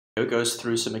Goes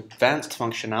through some advanced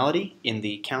functionality in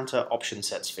the Kounta option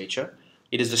sets feature.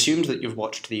 It is assumed that you've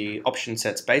watched the option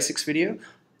sets basics video,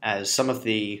 as some of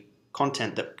the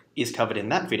content that is covered in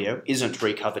that video isn't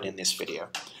recovered in this video.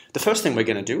 The first thing we're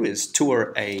going to do is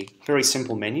tour a very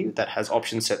simple menu that has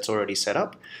option sets already set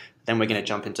up. Then we're going to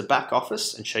jump into back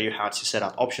office and show you how to set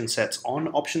up option sets on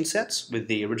option sets with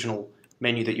the original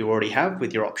menu that you already have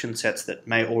with your option sets that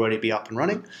may already be up and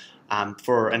running.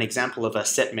 For an example of a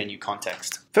set menu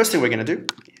context. First thing we're going to do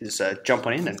is jump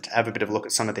on in and have a bit of a look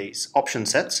at some of these option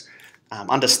sets.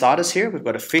 Under starters here, we've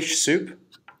got a fish soup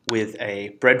with a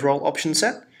bread roll option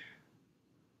set.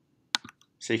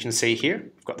 So you can see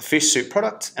here, we've got the fish soup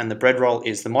product and the bread roll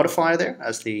is the modifier there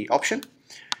as the option.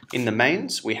 In the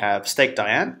mains, we have steak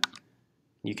Diane.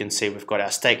 You can see we've got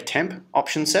our steak temp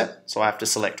option set. So I have to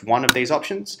select one of these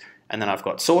options. And then I've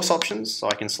got sauce options, so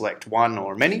I can select one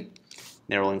or many.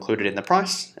 They're all included in the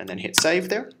price, and then hit save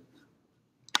there.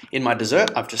 In my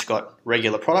dessert, I've just got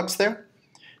regular products there.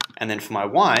 And then for my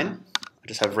wine, I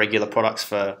just have regular products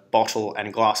for bottle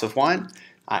and glass of wine,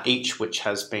 each which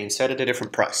has been set at a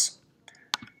different price.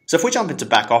 So if we jump into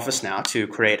back office now to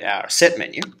create our set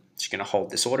menu, just going to hold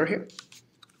this order here,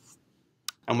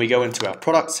 and we go into our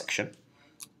product section,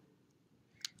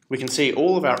 we can see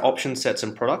all of our option sets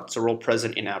and products are all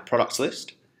present in our products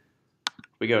list.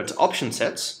 We go into option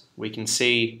sets. We can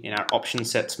see in our option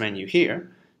sets menu here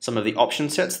some of the option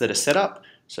sets that are set up.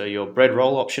 So your bread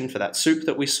roll option for that soup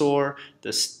that we saw,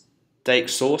 the steak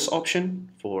sauce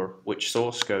option for which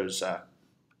sauce goes that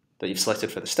you've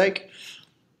selected for the steak,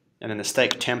 and then the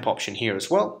steak temp option here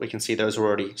as well. We can see those are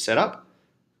already set up.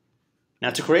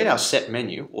 Now to create our set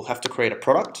menu, we'll have to create a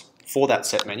product for that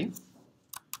set menu.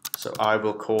 So I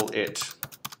will call it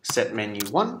set menu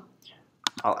 1.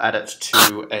 I'll add it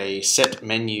to a set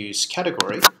menus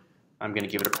category. I'm going to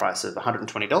give it a price of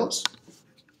 $120.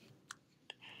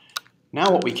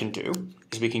 Now what we can do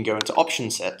is we can go into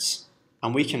option sets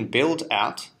and we can build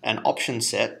out an option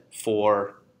set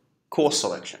for course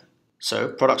selection. So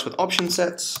products with option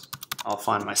sets, I'll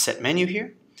find my set menu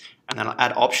here, and then I'll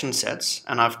add option sets,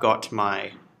 and I've got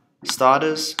my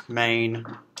starters, main,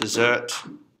 dessert,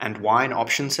 and wine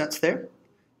option sets there.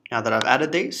 Now that I've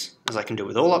added these, as I can do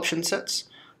with all option sets,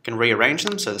 I can rearrange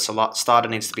them. So the starter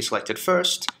needs to be selected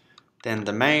first, then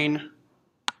the main,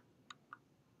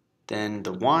 then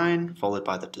the wine, followed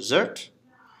by the dessert.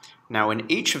 Now in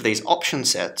each of these option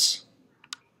sets,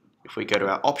 if we go to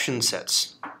our option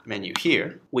sets menu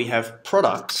here, we have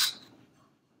products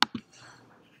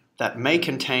that may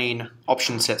contain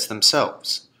option sets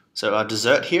themselves. So our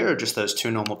dessert here are just those two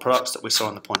normal products that we saw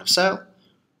in the point of sale.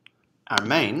 Our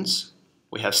mains,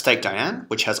 we have steak Diane,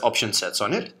 which has option sets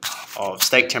on it of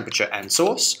steak temperature and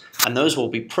sauce, and those will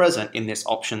be present in this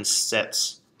option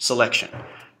sets selection.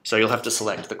 So you'll have to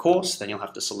select the course, then you'll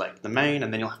have to select the main,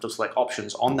 and then you'll have to select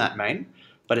options on that main.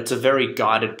 But it's a very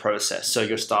guided process, so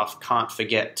your staff can't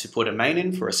forget to put a main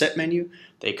in for a set menu.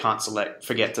 They can't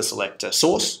forget to select a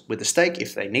sauce with the steak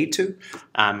if they need to.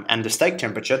 And the steak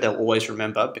temperature, they'll always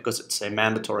remember because it's a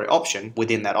mandatory option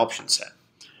within that option set.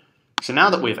 So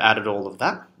now that we've added all of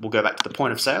that, we'll go back to the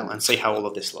point of sale and see how all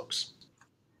of this looks.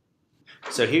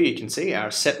 So here you can see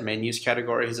our set menus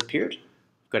category has appeared.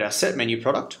 We've got our set menu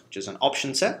product, which is an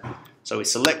option set. So we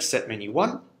select set menu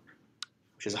 1,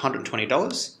 which is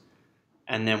 $120.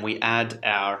 And then we add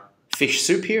our fish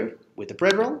soup here with the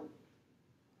bread roll.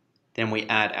 Then we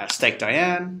add our steak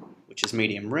Diane, which is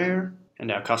medium rare.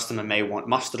 And our customer may want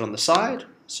mustard on the side.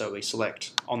 So we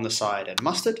select on the side and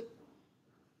mustard.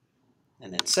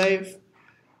 And then save.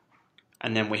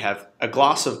 And then we have a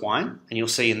glass of wine, and you'll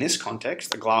see in this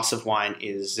context, a glass of wine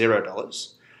is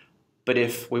 $0. But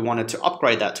if we wanted to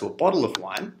upgrade that to a bottle of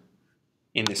wine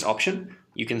in this option,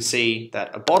 you can see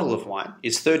that a bottle of wine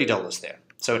is $30 there.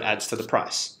 So it adds to the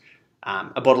price.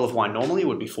 A bottle of wine normally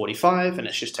would be $45, and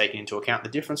it's just taking into account the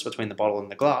difference between the bottle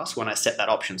and the glass when I set that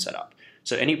option set up.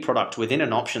 So any product within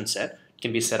an option set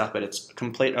can be set up at its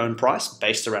complete own price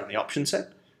based around the option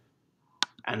set.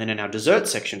 And then in our dessert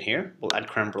section here, we'll add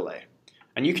creme brulee.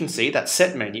 And you can see that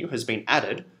set menu has been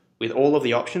added with all of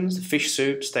the options, the fish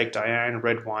soup, steak Diane,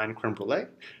 red wine, creme brulee.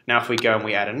 Now if we go and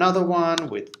we add another one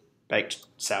with baked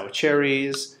sour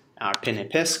cherries, our penne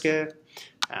pesche,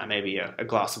 maybe a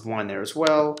glass of wine there as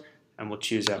well, and we'll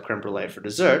choose our creme brulee for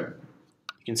dessert,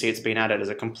 you can see it's been added as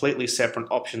a completely separate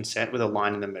option set with a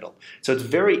line in the middle. So it's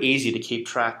very easy to keep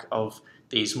track of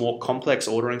these more complex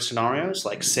ordering scenarios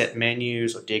like set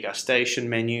menus or degustation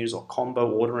menus or combo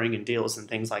ordering and deals and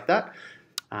things like that.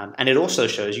 And it also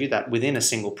shows you that within a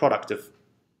single product of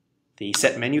the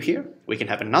set menu here, we can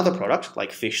have another product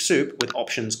like fish soup with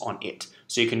options on it.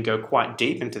 so you can go quite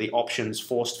deep into the options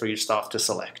forced for your staff to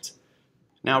select.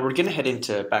 Now we're going to head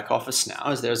into back office now,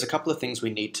 as there's a couple of things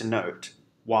we need to note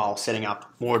while setting up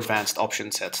more advanced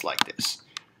option sets like this.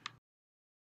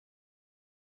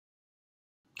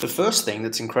 The first thing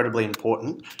that's incredibly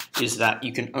important is that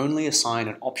you can only assign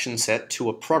an option set to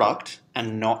a product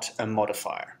and not a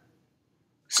modifier.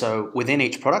 So within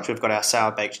each product, we've got our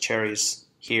sour baked cherries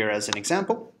here as an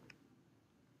example.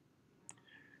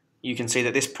 You can see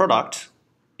that this product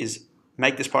is,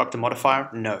 make this product a modifier?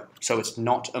 No, so it's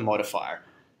not a modifier.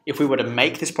 If we were to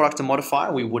make this product a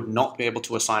modifier, we would not be able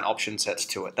to assign option sets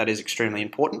to it. That is extremely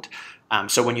important.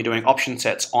 So when you're doing option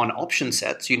sets on option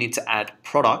sets, you need to add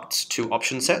products to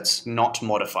option sets, not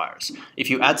modifiers. If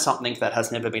you add something that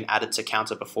has never been added to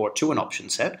Kounta before to an option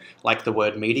set, like the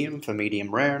word medium for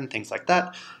medium rare and things like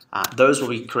that, those will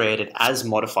be created as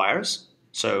modifiers.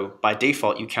 So by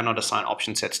default, you cannot assign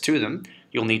option sets to them.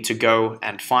 You'll need to go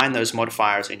and find those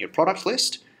modifiers in your product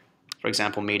list, for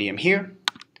example, medium here,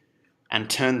 and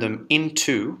turn them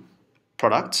into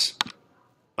products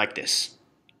like this.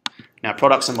 Now,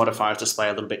 products and modifiers display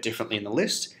a little bit differently in the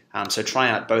list, so try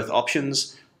out both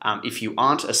options. If you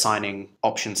aren't assigning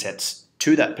option sets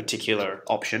to that particular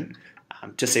option,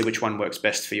 to see which one works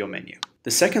best for your menu.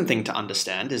 The second thing to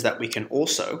understand is that we can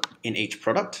also, in each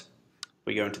product,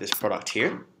 we go into this product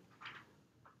here,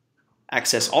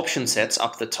 access option sets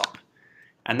up the top.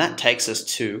 And that takes us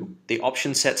to the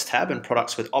option sets tab and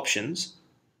products with options,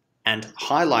 and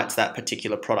highlights that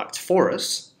particular product for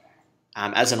us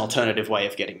as an alternative way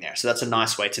of getting there. So that's a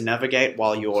nice way to navigate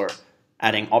while you're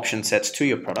adding option sets to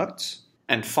your products.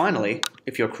 And finally,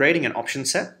 if you're creating an option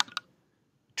set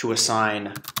to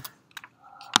assign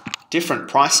different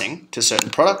pricing to certain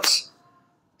products,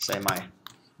 say my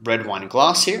red wine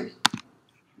glass here,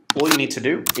 all you need to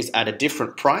do is add a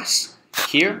different price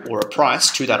here or a price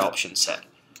to that option set.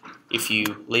 If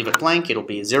you leave it blank, it'll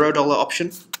be a $0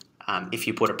 option. If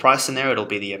you put a price in there, it'll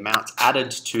be the amount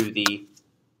added to the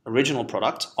original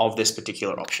product of this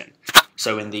particular option.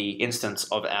 So in the instance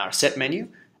of our set menu,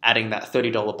 adding that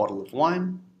 $30 bottle of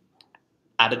wine,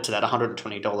 added to that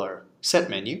 $120 set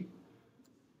menu,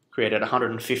 created a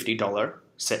 $150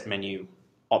 set menu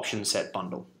option set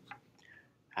bundle.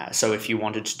 So if you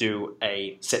wanted to do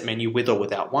a set menu with or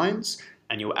without wines,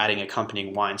 and you're adding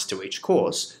accompanying wines to each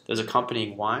course, those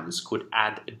accompanying wines could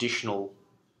add additional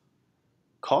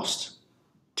cost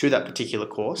to that particular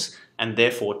course and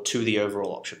therefore to the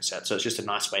overall option set. So it's just a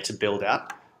nice way to build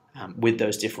out with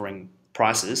those differing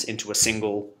prices into a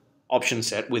single option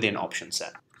set within option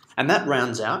set. And that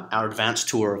rounds out our advanced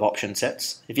tour of option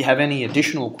sets. If you have any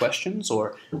additional questions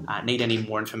or need any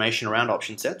more information around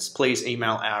option sets, please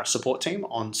email our support team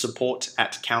on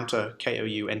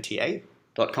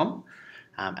support@kounta.com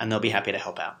and they'll be happy to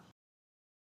help out.